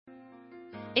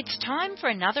It's time for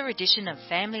another edition of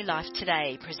Family Life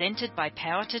Today, presented by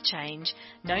Power to Change,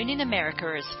 known in America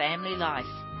as Family Life.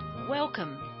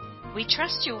 Welcome. We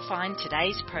trust you'll find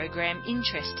today's program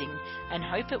interesting and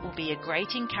hope it will be a great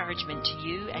encouragement to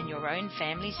you and your own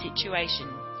family situation.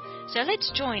 So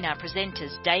let's join our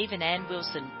presenters, Dave and Ann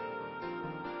Wilson.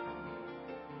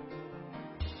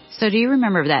 So do you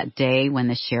remember that day when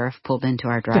the sheriff pulled into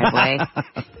our driveway?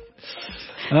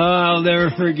 Oh, I'll never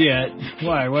forget.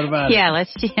 Why? What about it? Yeah,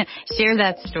 let's share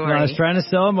that story. Well, I was trying to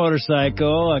sell a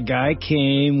motorcycle. A guy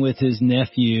came with his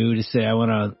nephew to say, I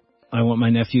want my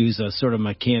nephew who's a sort of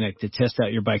mechanic to test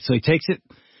out your bike. So he takes it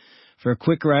for a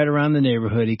quick ride around the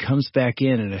neighborhood. He comes back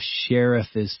in and a sheriff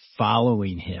is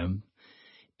following him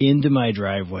into my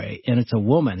driveway. And it's a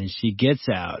woman, and she gets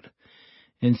out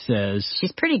and says...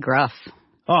 She's pretty gruff.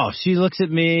 Oh, she looks at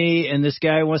me, and this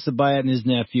guy wants to buy it, and his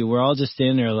nephew. We're all just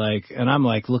standing there and I'm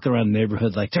like looking around the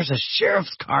neighborhood like, there's a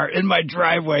sheriff's car in my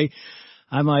driveway.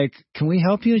 I'm like, can we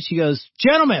help you? And she goes,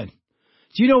 gentlemen,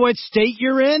 do you know what state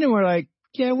you're in? And we're like,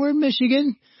 yeah, we're in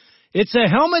Michigan. It's a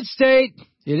helmet state.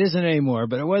 It isn't anymore,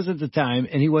 but it was at the time,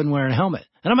 and he wasn't wearing a helmet.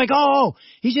 And I'm like, oh,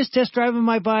 he's just test driving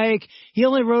my bike. He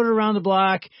only rode it around the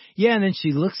block. Yeah, and then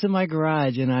she looks in my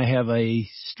garage, and I have a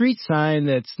street sign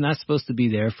that's not supposed to be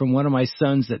there from one of my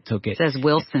sons that took it. It says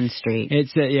Wilson Street.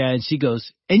 Yeah, and she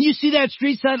goes, and you see that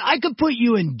street sign? I could put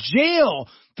you in jail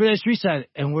for that street sign.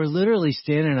 And we're literally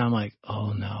standing, and I'm like,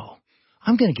 oh, no,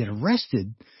 I'm going to get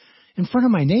arrested in front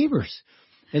of my neighbors.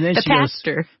 And then the she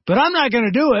pastor goes, but I'm not going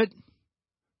to do it.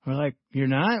 We're like, you're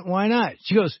not? Why not?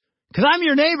 She goes, because I'm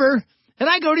your neighbor, and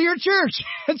I go to your church.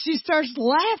 And she starts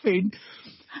laughing.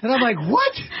 And I'm like,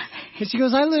 what? And she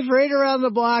goes, I live right around the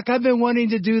block. I've been wanting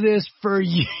to do this for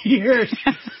years.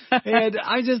 And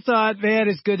I just thought, man,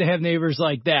 it's good to have neighbors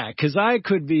like that, because I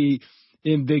could be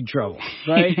in big trouble,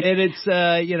 right? And it's,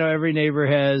 every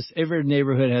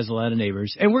neighborhood has a lot of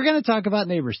neighbors. And we're going to talk about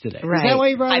neighbors today. Right. Is that why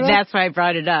you brought it up? That's why I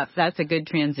brought it up. That's a good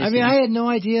transition. I mean, I had no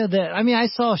idea that. I mean, I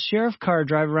saw a sheriff car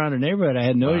drive around a neighborhood. I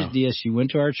had no idea she went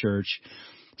to our church.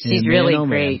 She's really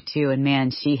great, too. And,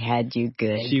 man, she had you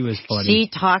good. She was funny. She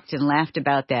talked and laughed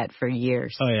about that for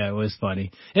years. Oh, yeah, it was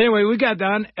funny. Anyway, we got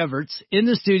Don Everts in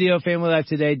the studio, Family Life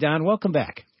Today. Don, welcome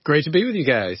back. Great to be with you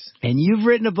guys. And you've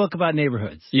written a book about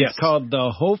neighborhoods. Yes. It's called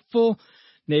The Hopeful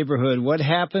Neighborhood, What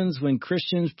Happens When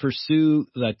Christians Pursue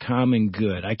the Common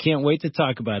Good. I can't wait to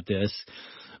talk about this.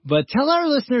 But tell our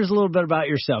listeners a little bit about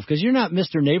yourself, because you're not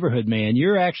Mr. Neighborhood Man.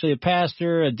 You're actually a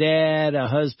pastor, a dad, a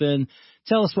husband.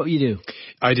 Tell us what you do.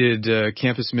 I did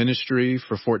campus ministry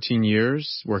for 14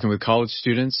 years, working with college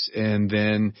students. And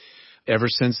then ever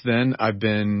since then, I've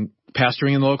been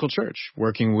pastoring in the local church,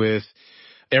 working with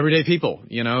everyday people,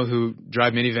 who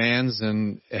drive minivans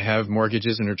and have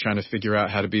mortgages and are trying to figure out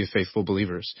how to be faithful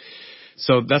believers.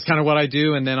 So that's kind of what I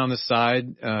do. And then on the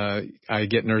side, I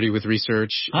get nerdy with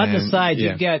research. On the side,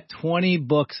 you've got 20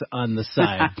 books on the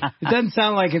side. It doesn't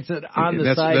sound like it's on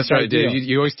the side. That's right, Dave.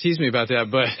 You always tease me about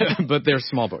that, but they're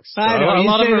small books. So I know. a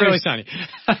lot of them are really tiny.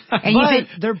 But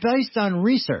they're based on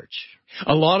research.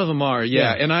 A lot of them are,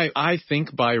 yeah. And I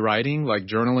think by writing, like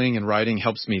journaling and writing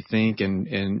helps me think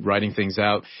and writing things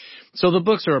out. So the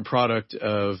books are a product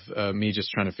of me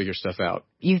just trying to figure stuff out.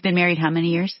 You've been married how many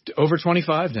years? Over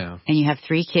 25 now. And you have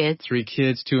 3 kids? 3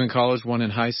 kids, 2 in college, 1 in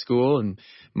high school, and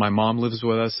my mom lives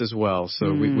with us as well.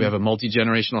 So we have a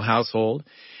multi-generational household.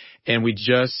 And we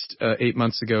just 8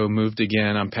 months ago moved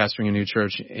again. I'm pastoring a new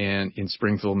church in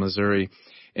Springfield, Missouri.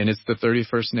 And it's the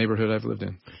 31st neighborhood I've lived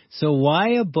in. So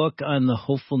why a book on the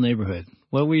hopeful neighborhood?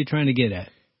 What were you trying to get at?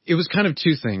 It was kind of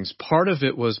 2 things. Part of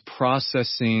it was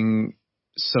processing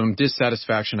some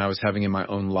dissatisfaction I was having in my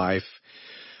own life.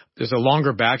 There's a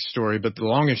longer backstory, but the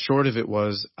long and short of it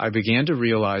was I began to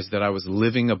realize that I was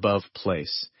living above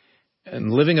place.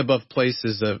 And living above place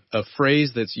is a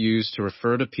phrase that's used to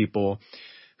refer to people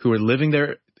who are living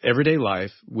their everyday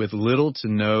life with little to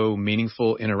no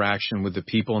meaningful interaction with the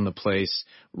people in the place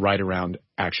right around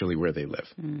actually where they live.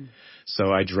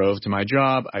 So I drove to my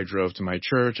job, I drove to my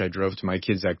church, I drove to my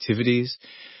kids' activities,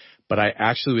 but I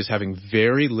actually was having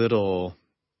very little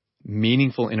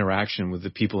meaningful interaction with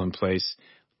the people in place,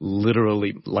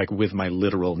 literally, like with my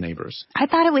literal neighbors. I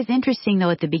thought it was interesting, though,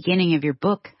 at the beginning of your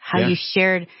book, how you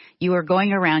shared you were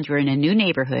going around, you were in a new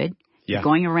neighborhood,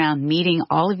 going around meeting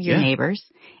all of your neighbors,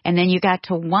 and then you got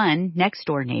to one next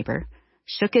door neighbor,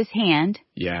 shook his hand.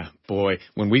 Yeah, boy.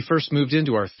 When we first moved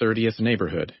into our 30th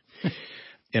neighborhood,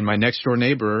 and my next door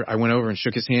neighbor, I went over and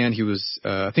shook his hand. He was,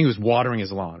 I think he was watering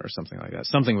his lawn or something like that,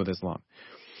 something with his lawn.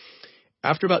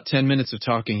 After about 10 minutes of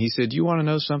talking, he said, "Do you want to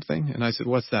know something?" And I said,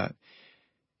 "What's that?"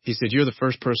 He said, "You're the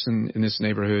first person in this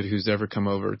neighborhood who's ever come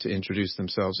over to introduce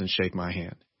themselves and shake my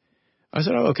hand." I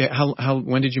said, oh, okay.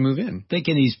 When did you move in?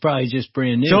 Thinking he's probably just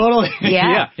brand new. Totally.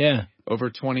 Yeah. Yeah. Over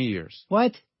 20 years.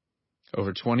 What?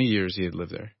 Over 20 years he had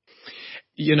lived there.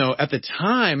 At the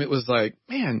time it was like,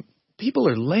 man, people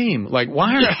are lame. Like,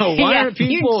 why aren't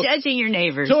people... You're judging your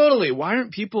neighbors. Totally. Why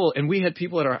aren't people... And we had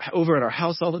people over at our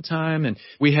house all the time, and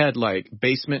we had, like,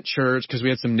 basement church, because we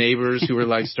had some neighbors who were,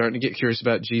 like, starting to get curious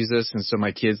about Jesus, and so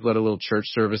my kids led a little church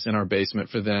service in our basement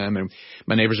for them, and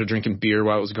my neighbors were drinking beer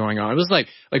while it was going on. It was like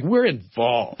we're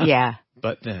involved. Yeah.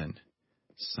 But then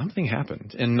something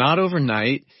happened, and not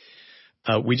overnight.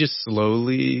 We just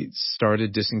slowly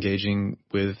started disengaging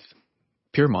with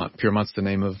Piermont. Piermont's the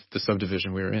name of the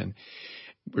subdivision we were in.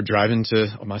 We're driving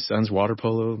to my son's water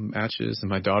polo matches, and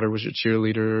my daughter was a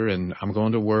cheerleader, and I'm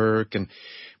going to work, and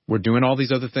we're doing all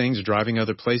these other things, driving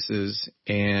other places.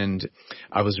 And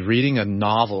I was reading a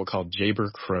novel called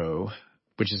Jayber Crow,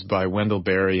 which is by Wendell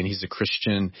Berry, and he's a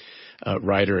Christian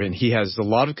writer, and he has a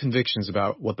lot of convictions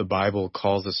about what the Bible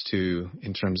calls us to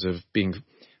in terms of being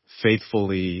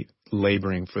faithfully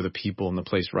laboring for the people and the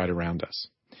place right around us.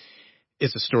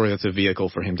 It's a story that's a vehicle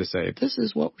for him to say, this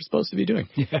is what we're supposed to be doing.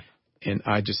 Yeah. And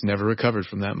I just never recovered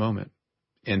from that moment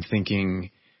and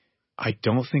thinking, I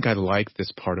don't think I like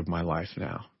this part of my life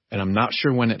now. And I'm not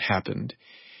sure when it happened.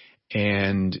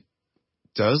 And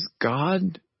does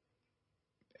God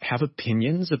have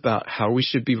opinions about how we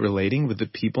should be relating with the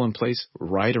people in place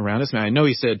right around us? Now, I know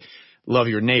he said, love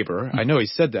your neighbor. I know he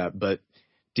said that, but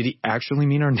did he actually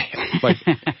mean our neighbor? Like,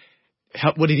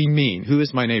 what did he mean? Who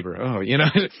is my neighbor? Oh,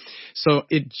 So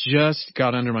it just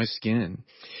got under my skin.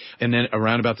 And then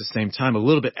around about the same time, a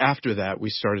little bit after that, we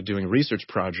started doing a research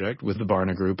project with the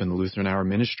Barna Group and the Lutheran Hour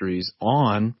Ministries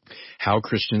on how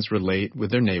Christians relate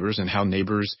with their neighbors and how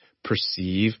neighbors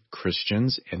perceive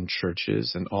Christians and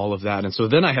churches and all of that. And so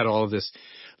then I had all of this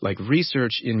like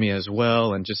research in me as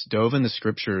well, and just dove in the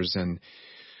scriptures and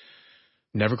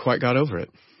never quite got over it.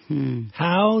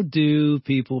 How do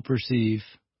people perceive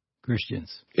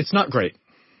Christians? It's not great.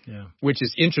 Yeah. Which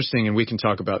is interesting, and we can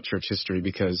talk about church history,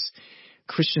 because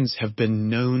Christians have been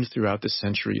known throughout the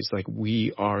centuries like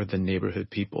we are the neighborhood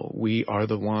people. We are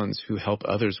the ones who help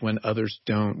others when others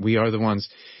don't. We are the ones.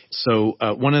 So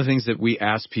one of the things that we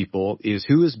ask people is,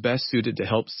 who is best suited to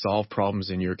help solve problems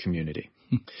in your community?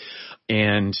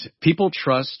 And people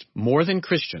trust more than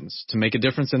Christians to make a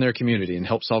difference in their community and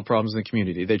help solve problems in the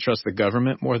community. They trust the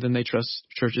government more than they trust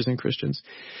churches and Christians.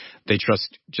 They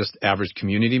trust just average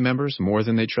community members more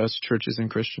than they trust churches and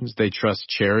Christians. They trust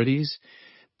charities.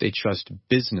 They trust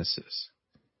businesses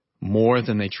more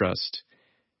than they trust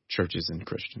churches and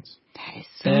Christians.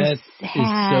 That is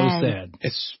so sad.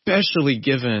 Especially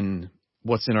given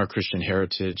what's in our Christian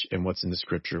heritage and what's in the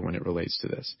scripture when it relates to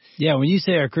this. Yeah, when you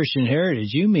say our Christian heritage,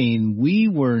 you mean we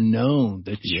were known.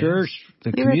 The church,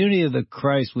 the community of the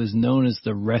Christ was known as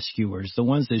the rescuers, the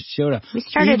ones that showed up. We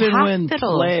started even hospitals. when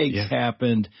plagues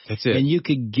happened, that's it, and you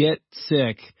could get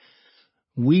sick,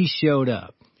 we showed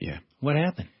up. Yeah. What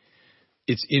happened?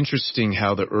 It's interesting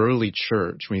how the early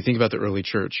church, when you think about the early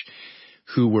church,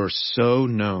 who were so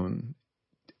known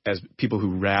as people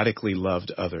who radically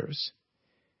loved others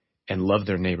and loved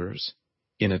their neighbors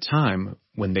in a time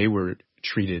when they were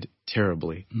treated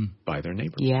terribly by their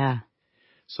neighbors. Yeah.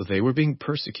 So they were being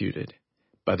persecuted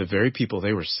by the very people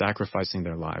they were sacrificing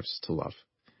their lives to love.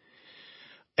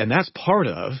 And that's part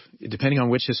of, depending on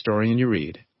which historian you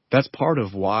read, that's part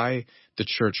of why the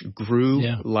church grew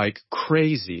like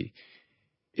crazy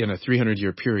in a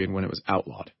 300-year period when it was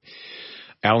outlawed.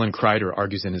 Alan Kreider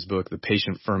argues in his book, The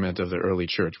Patient Ferment of the Early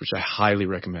Church, which I highly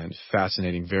recommend,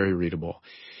 fascinating, very readable.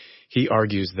 He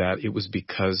argues that it was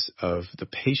because of the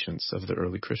patience of the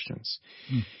early Christians.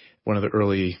 One of the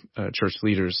early church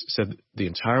leaders said, the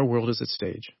entire world is at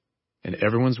stage, and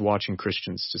everyone's watching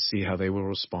Christians to see how they will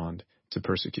respond to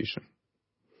persecution.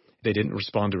 They didn't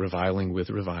respond to reviling with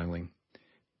reviling.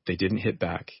 They didn't hit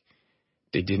back.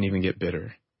 They didn't even get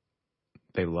bitter.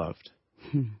 They loved.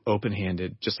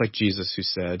 Open-handed, just like Jesus, who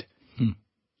said,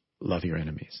 love your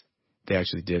enemies. They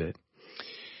actually did it.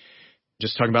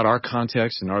 Just talking about our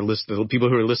context and our list, the people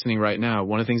who are listening right now,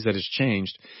 one of the things that has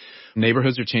changed,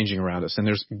 neighborhoods are changing around us. And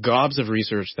there's gobs of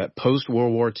research that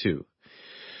post-World War II,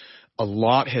 a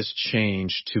lot has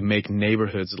changed to make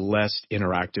neighborhoods less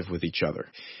interactive with each other. It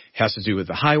has to do with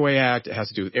the Highway Act. It has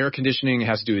to do with air conditioning. It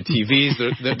has to do with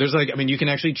TVs. There's you can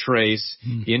actually trace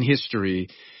in history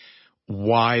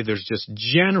why there's just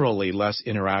generally less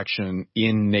interaction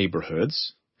in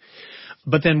neighborhoods.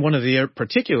 But then one of the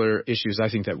particular issues I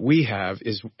think that we have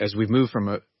is, as we've moved from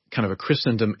a kind of a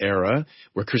Christendom era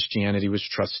where Christianity was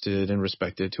trusted and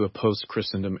respected to a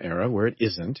post-Christendom era where it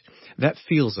isn't, that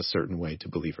feels a certain way to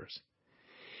believers.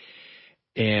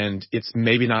 and it's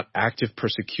maybe not active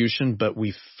persecution, but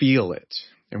we feel it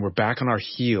and we're back on our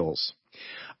heels,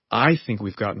 I think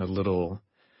we've gotten a little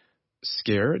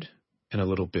scared and a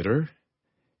little bitter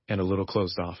and a little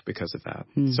closed off because of that.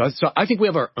 So I think we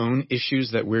have our own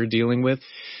issues that we're dealing with.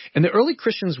 And the early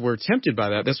Christians were tempted by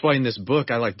that. That's why in this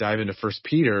book I dive into 1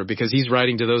 Peter, because he's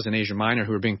writing to those in Asia Minor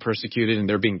who are being persecuted and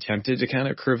they're being tempted to kind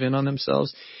of curve in on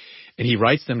themselves. And he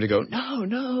writes them to go, no,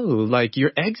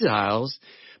 you're exiles,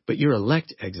 but you're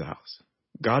elect exiles.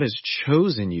 God has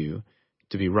chosen you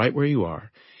to be right where you are.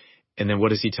 And then what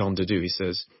does he tell them to do? He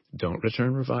says, don't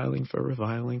return reviling for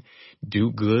reviling.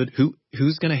 Do good.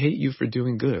 Who's going to hate you for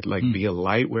doing good? Be a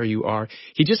light where you are.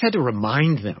 He just had to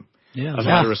remind them of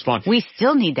how to respond. We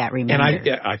still need that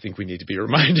reminder. And I think we need to be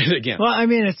reminded again. Well,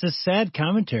 it's a sad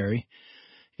commentary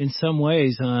in some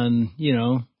ways on,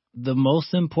 the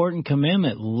most important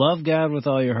commandment. Love God with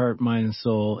all your heart, mind, and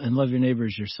soul, and love your neighbor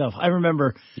as yourself. I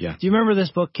remember, do you remember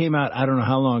this book came out, I don't know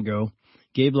how long ago,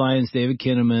 Gabe Lyons, David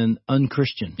Kinnaman,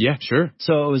 Unchristian. Yeah, sure.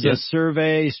 So it was a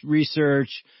survey,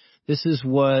 research. This is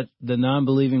what the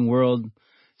non-believing world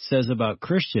says about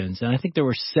Christians. And I think there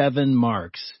were 7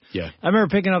 marks. Yeah. I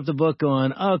remember picking up the book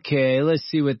going, okay, let's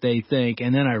see what they think.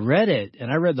 And then I read it,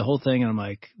 and I read the whole thing, and I'm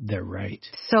like, they're right.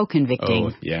 So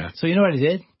convicting. Oh, yeah. So you know what I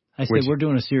did? I said, we're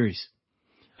doing a series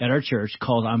at our church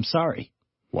called I'm Sorry.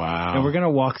 Wow. And we're going to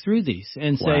walk through these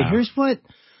and say, here's what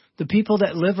the people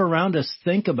that live around us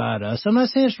think about us. I'm not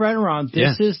saying it's right or wrong.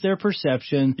 This is their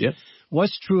perception. Yep.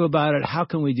 What's true about it? How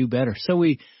can we do better? So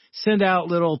we send out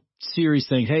little series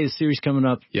things. Hey, the series coming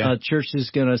up. Church is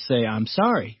going to say, I'm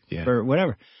sorry or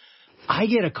whatever. I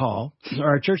get a call, or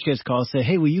our church gets a call and say,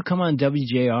 hey, will you come on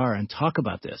WJR and talk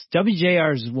about this?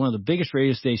 WJR is one of the biggest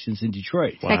radio stations in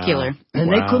Detroit. Wow. Secular.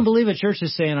 And they couldn't believe a church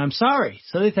is saying, I'm sorry.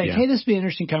 So they think, hey, this would be an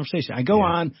interesting conversation. I go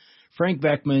on. Frank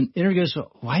Beckman interviews,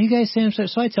 why are you guys saying so?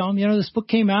 So I tell him, this book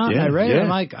came out, and I read it. I'm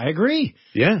like, I agree.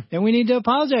 Yeah. And we need to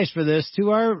apologize for this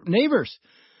to our neighbors.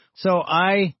 So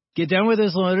I get done with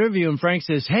this little interview, and Frank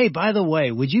says, hey, by the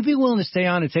way, would you be willing to stay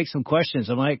on and take some questions?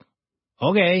 I'm like,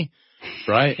 okay.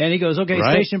 Right. And he goes, okay,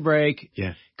 station break.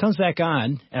 Yeah. Comes back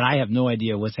on, and I have no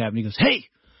idea what's happening. He goes, hey,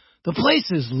 the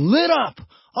place is lit up.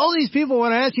 All these people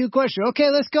want to ask you a question. Okay,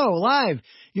 let's go. Live.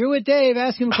 You're with Dave.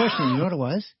 Ask him a question. You know what it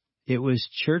was? It was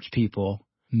church people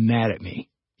mad at me,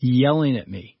 yelling at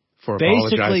me. For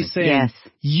basically apologizing. saying,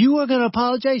 you are going to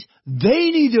apologize?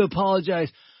 They need to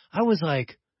apologize. I was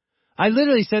like, I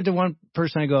literally said to one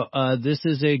person, I go, this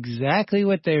is exactly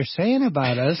what they're saying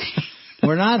about us.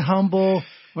 We're not humble.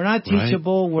 We're not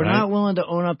teachable. We're not willing to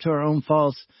own up to our own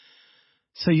faults.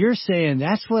 So you're saying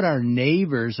that's what our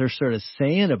neighbors are sort of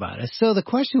saying about us. So the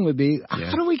question would be,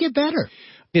 how do we get better?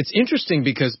 It's interesting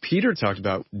because Peter talked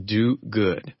about do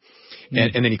good.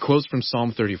 And then he quotes from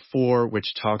Psalm 34,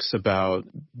 which talks about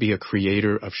be a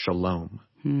creator of shalom.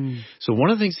 So one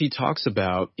of the things he talks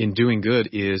about in doing good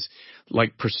is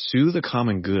pursue the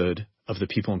common good of the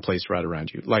people and place right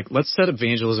around you. Let's set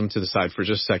evangelism to the side for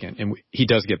just a second. And he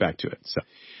does get back to it. So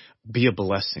be a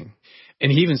blessing.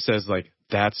 And he even says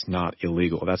that's not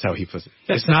illegal. That's how he puts it.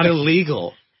 It's not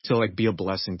illegal to be a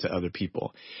blessing to other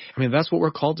people. That's what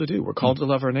we're called to do. We're called to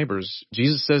love our neighbors.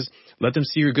 Jesus says, let them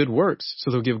see your good works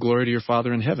so they'll give glory to your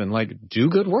Father in heaven. Do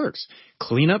good works.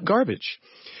 Clean up garbage.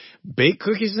 Bake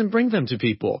cookies and bring them to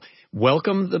people.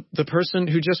 Welcome the person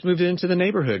who just moved into the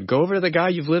neighborhood. Go over to the guy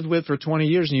you've lived with for 20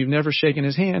 years and you've never shaken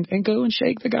his hand and go and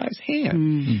shake the guy's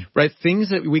hand. Right? Things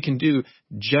that we can do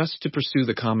just to pursue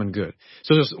the common good.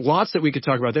 So there's lots that we could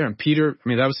talk about there. And Peter,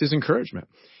 that was his encouragement.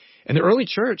 And the early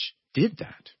church did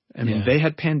that. They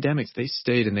had pandemics. They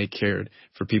stayed and they cared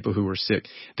for people who were sick.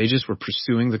 They just were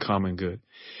pursuing the common good.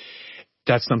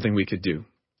 That's something we could do.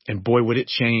 And boy, would it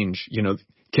change,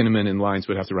 Kinnaman and Lyons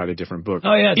would have to write a different book.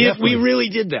 Oh, yeah, if we really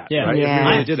did that. Yeah. Right? Yeah. If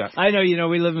we really did that. I know,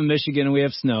 we live in Michigan and we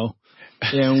have snow.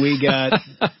 And we got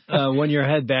 1 year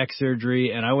I had back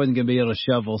surgery and I wasn't going to be able to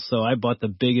shovel. So I bought the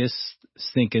biggest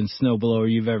stinking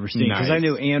snowblower you've ever seen. Because I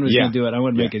knew Ann was going to do it. I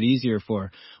wanted to make it easier for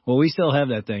her. Well, we still have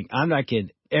that thing. I'm not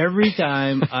kidding. Every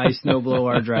time I snowblow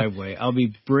our driveway, I'll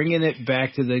be bringing it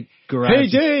back to the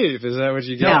garage. Hey, Dave, is that what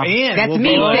you get? No, Ann that's me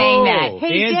saying that.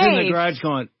 Hey, Ann's Dave. in the garage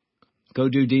going, go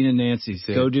do Dean and Nancy's.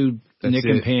 Go do Nick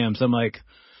and Pam's. I'm like,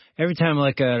 every time I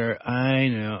look at her, I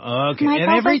know. Okay. Michael,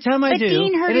 and every time I do,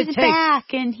 Dean hurt his back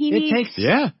and he needs...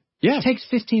 It takes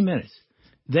 15 minutes.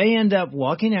 They end up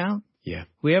walking out. Yeah.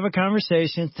 We have a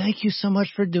conversation. Thank you so much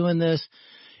for doing this.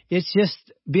 It's just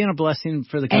being a blessing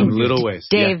for the community. In little ways.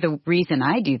 Dave, the reason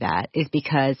I do that is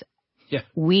because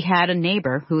we had a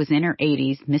neighbor who was in her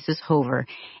 80s, Mrs. Hover,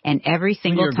 and every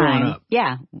single time,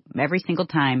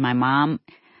 my mom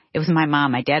It was my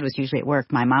mom. My dad was usually at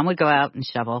work. My mom would go out and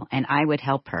shovel, and I would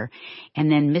help her. And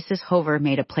then Mrs. Hover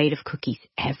made a plate of cookies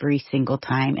every single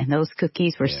time, and those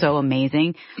cookies were so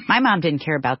amazing. My mom didn't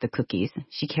care about the cookies.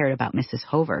 She cared about Mrs.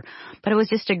 Hover. But it was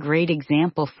just a great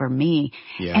example for me.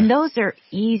 Yeah. And those are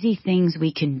easy things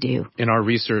we can do. In our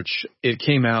research, it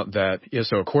came out that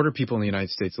so a quarter of people in the United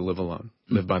States live alone,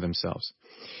 live by themselves.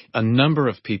 A number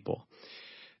of people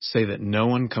say that no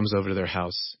one comes over to their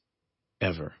house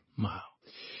ever. Wow.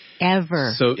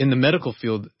 Ever. So in the medical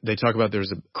field, they talk about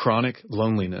there's a chronic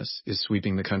loneliness is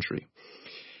sweeping the country.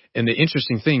 And the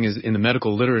interesting thing is in the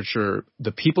medical literature,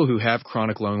 the people who have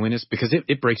chronic loneliness, because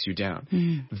it breaks you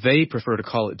down, they prefer to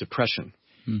call it depression.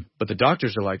 But the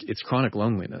doctors are like, it's chronic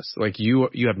loneliness. Like you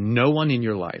have no one in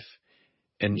your life,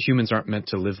 and humans aren't meant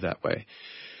to live that way.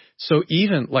 So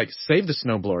even like save the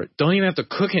snowblower. Don't even have to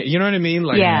cook it. You know what I mean?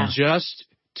 Like just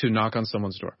to knock on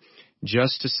someone's door,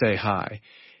 just to say hi.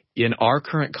 In our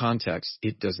current context,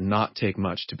 it does not take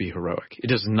much to be heroic. It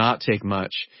does not take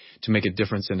much to make a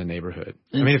difference in a neighborhood.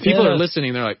 I mean, if people are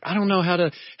listening, they're like, I don't know how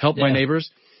to help my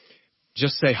neighbors.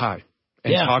 Just say hi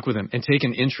and talk with them and take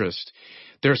an interest.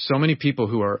 There are so many people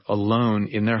who are alone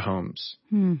in their homes.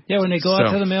 Yeah, when they go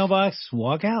out to the mailbox,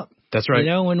 walk out. That's right. You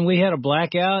know, when we had a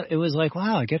blackout, it was like,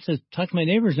 wow, I get to talk to my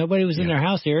neighbors. Nobody was in their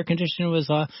house. The air conditioner was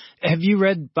off. Have you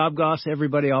read Bob Goff's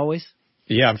Everybody Always?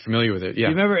 Yeah, I'm familiar with it. Yeah.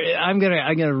 You remember, I'm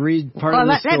gonna read part of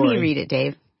the story. Let me read it,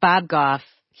 Dave. Bob Goff,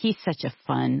 he's such a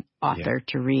fun author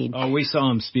to read. Oh, we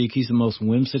saw him speak. He's the most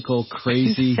whimsical,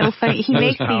 crazy. He's so funny. He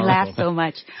makes me laugh so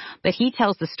much. But he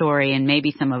tells the story, and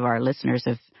maybe some of our listeners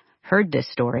have heard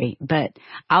this story, but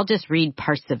I'll just read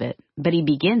parts of it. But he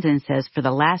begins and says, for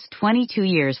the last 22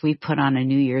 years, we've put on a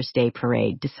New Year's Day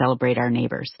parade to celebrate our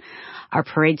neighbors. Our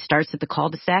parade starts at the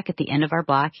cul-de-sac at the end of our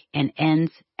block and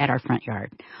ends at our front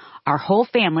yard. Our whole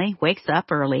family wakes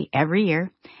up early every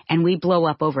year, and we blow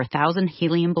up over 1,000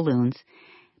 helium balloons.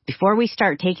 Before we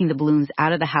start taking the balloons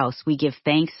out of the house, we give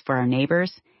thanks for our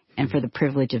neighbors and for the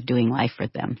privilege of doing life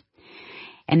with them.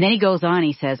 And then he goes on,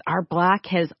 he says, our block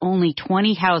has only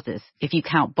 20 houses, if you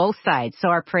count both sides, so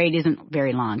our parade isn't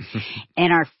very long.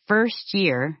 And our first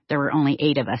year, there were only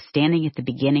 8 of us standing at the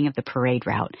beginning of the parade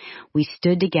route. We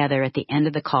stood together at the end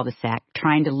of the cul-de-sac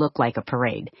trying to look like a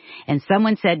parade. And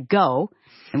someone said, go.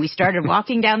 And we started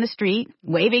walking down the street,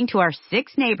 waving to our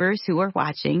 6 neighbors who were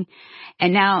watching.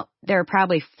 And now there are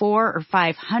probably 400 or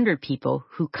 500 people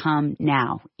who come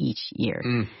now each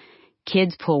year.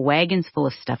 Kids pull wagons full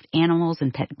of stuffed animals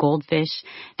and pet goldfish.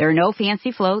 There are no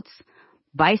fancy floats.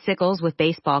 Bicycles with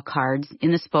baseball cards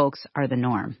in the spokes are the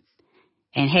norm.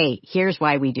 And hey, here's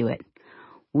why we do it.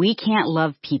 We can't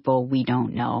love people we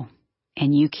don't know,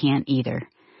 and you can't either.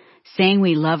 Saying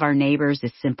we love our neighbors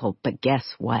is simple, but guess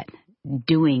what?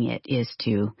 Doing it is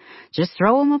too. Just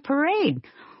throw them a parade.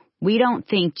 We don't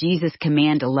think Jesus'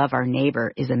 command to love our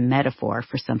neighbor is a metaphor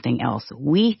for something else.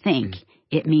 We think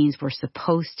it means we're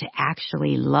supposed to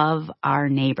actually love our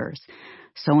neighbors.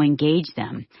 So engage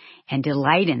them and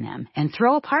delight in them and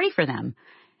throw a party for them.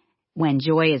 When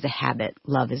joy is a habit,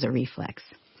 love is a reflex.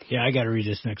 Yeah, I got to read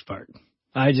this next part.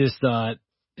 I just thought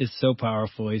it's so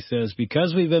powerful. He says,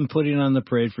 because we've been putting on the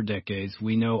parade for decades,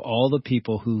 we know all the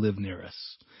people who live near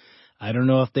us. I don't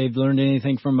know if they've learned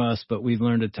anything from us, but we've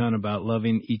learned a ton about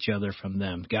loving each other from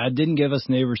them. God didn't give us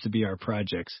neighbors to be our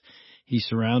projects. He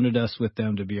surrounded us with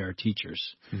them to be our teachers.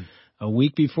 A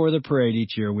week before the parade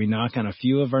each year, we knock on a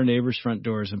few of our neighbors' front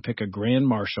doors and pick a grand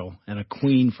marshal and a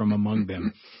queen from among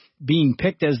them. Being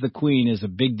picked as the queen is a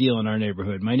big deal in our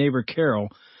neighborhood. My neighbor Carol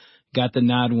got the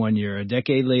nod one year. A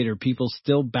decade later, people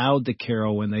still bowed to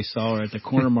Carol when they saw her at the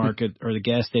corner market or the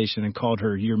gas station and called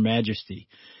her Your Majesty.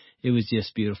 It was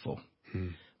just beautiful.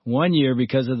 One year,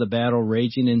 because of the battle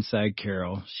raging inside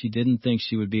Carol, she didn't think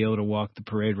she would be able to walk the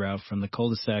parade route from the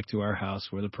cul-de-sac to our house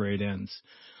where the parade ends.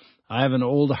 I have an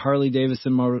old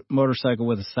Harley-Davidson motorcycle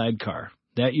with a sidecar.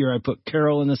 That year, I put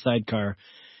Carol in the sidecar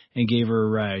and gave her a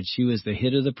ride. She was the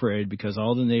hit of the parade because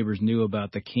all the neighbors knew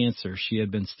about the cancer she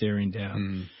had been staring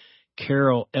down.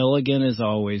 Carol, elegant as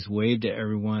always, waved to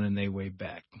everyone, and they waved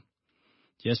back.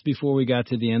 Just before we got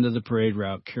to the end of the parade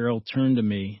route, Carol turned to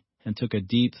me and took a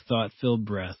deep, thought-filled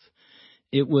breath.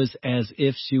 It was as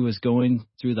if she was going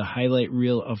through the highlight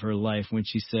reel of her life when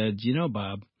she said, you know,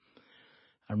 Bob,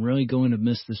 I'm really going to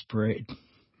miss this parade.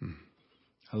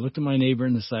 I looked at my neighbor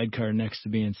in the sidecar next to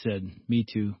me and said, me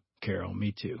too, Carol,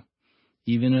 me too.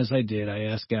 Even as I did, I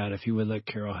asked God if he would let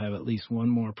Carol have at least one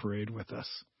more parade with us.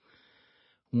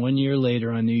 1 year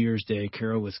later, on New Year's Day,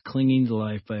 Carol was clinging to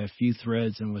life by a few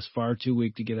threads and was far too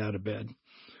weak to get out of bed.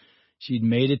 She'd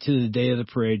made it to the day of the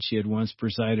parade she had once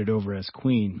presided over as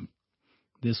queen.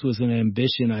 This was an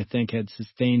ambition I think had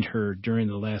sustained her during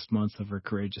the last months of her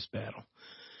courageous battle.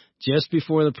 Just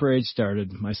before the parade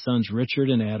started, my sons Richard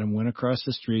and Adam went across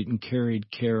the street and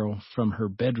carried Carol from her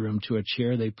bedroom to a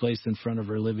chair they placed in front of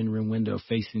her living room window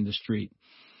facing the street.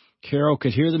 Carol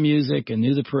could hear the music and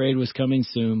knew the parade was coming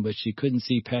soon, but she couldn't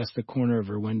see past the corner of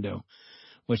her window.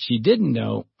 What she didn't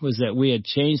know was that we had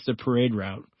changed the parade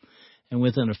route, and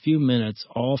within a few minutes,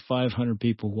 all 500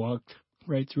 people walked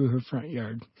right through her front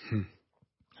yard.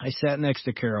 I sat next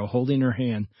to Carol, holding her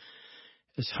hand,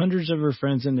 as hundreds of her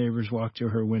friends and neighbors walked to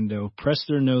her window, pressed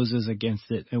their noses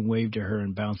against it, and waved to her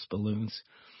and bounced balloons.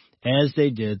 As they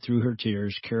did, through her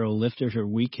tears, Carol lifted her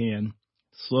weak hand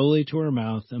slowly to her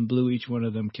mouth and blew each one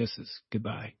of them kisses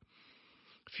goodbye.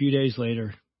 A few days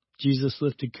later, Jesus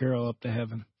lifted Carol up to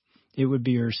heaven. It would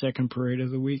be her second parade of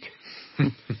the week.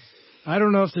 I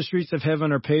don't know if the streets of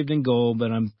heaven are paved in gold,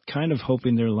 but I'm kind of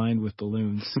hoping they're lined with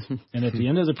balloons. And at the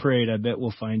end of the parade, I bet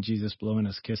we'll find Jesus blowing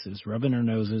us kisses, rubbing our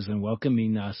noses, and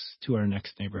welcoming us to our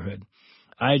next neighborhood.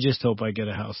 I just hope I get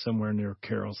a house somewhere near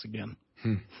Carol's again.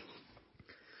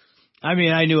 I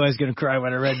mean, I knew I was going to cry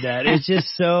when I read that. It's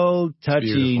just so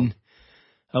touching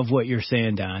of what you're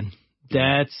saying, Don.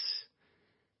 That's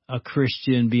a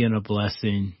Christian being a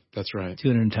blessing. That's right.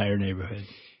 To an entire neighborhood.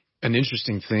 An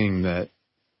interesting thing that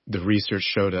the research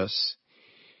showed us,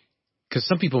 because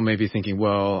some people may be thinking,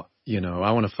 well,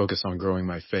 I want to focus on growing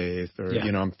my faith, or,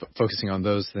 I'm focusing on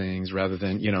those things rather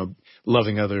than,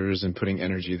 loving others and putting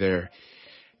energy there.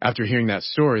 After hearing that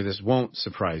story, this won't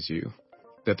surprise you,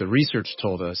 that the research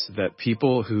told us that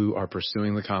people who are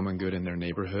pursuing the common good in their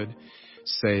neighborhood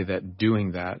say that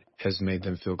doing that has made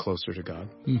them feel closer to God.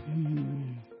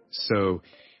 Mm-hmm. So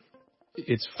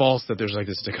it's false that there's like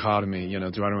this dichotomy, do I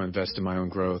want to invest in my own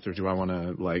growth, or do I want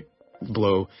to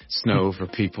blow snow for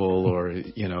people, or,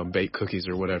 bake cookies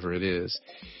or whatever it is.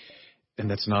 And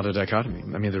that's not a dichotomy.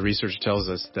 I mean, the research tells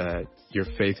us that your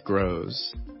faith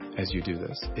grows as you do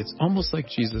this. It's almost like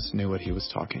Jesus knew what he was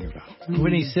talking about.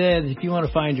 When he said, if you want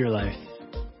to find your life,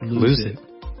 lose it.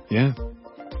 Yeah.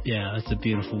 Yeah, that's a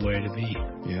beautiful way to be.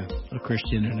 Yeah. A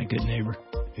Christian and a good neighbor.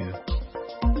 Yeah.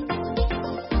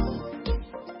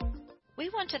 We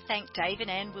want to thank Dave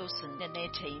and Ann Wilson and their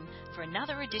team for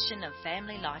another edition of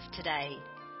Family Life Today.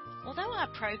 Although our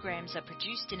programs are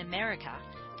produced in America,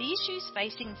 the issues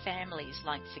facing families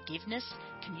like forgiveness,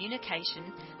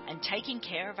 communication, and taking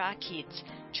care of our kids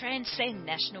transcend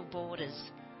national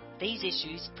borders. These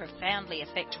issues profoundly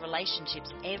affect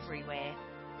relationships everywhere.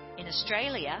 In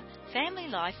Australia, Family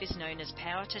Life is known as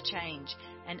Power to Change,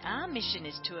 and our mission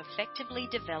is to effectively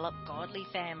develop godly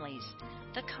families,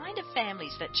 the kind of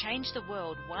families that change the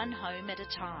world one home at a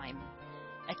time.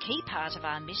 A key part of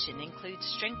our mission includes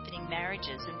strengthening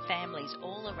marriages and families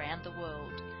all around the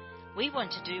world. We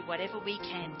want to do whatever we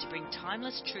can to bring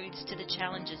timeless truths to the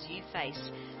challenges you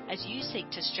face as you seek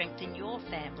to strengthen your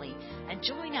family and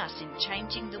join us in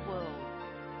changing the world.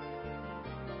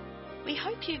 We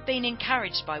hope you've been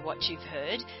encouraged by what you've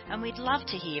heard, and we'd love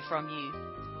to hear from you.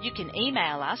 You can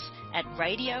email us at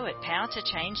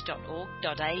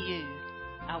radio@powertochange.org.au.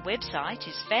 Our website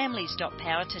is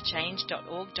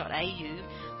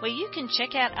families.powertochange.org.au, where you can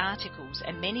check out articles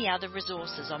and many other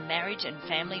resources on marriage and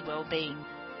family well-being.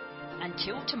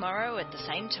 Until tomorrow at the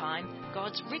same time,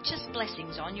 God's richest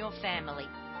blessings on your family.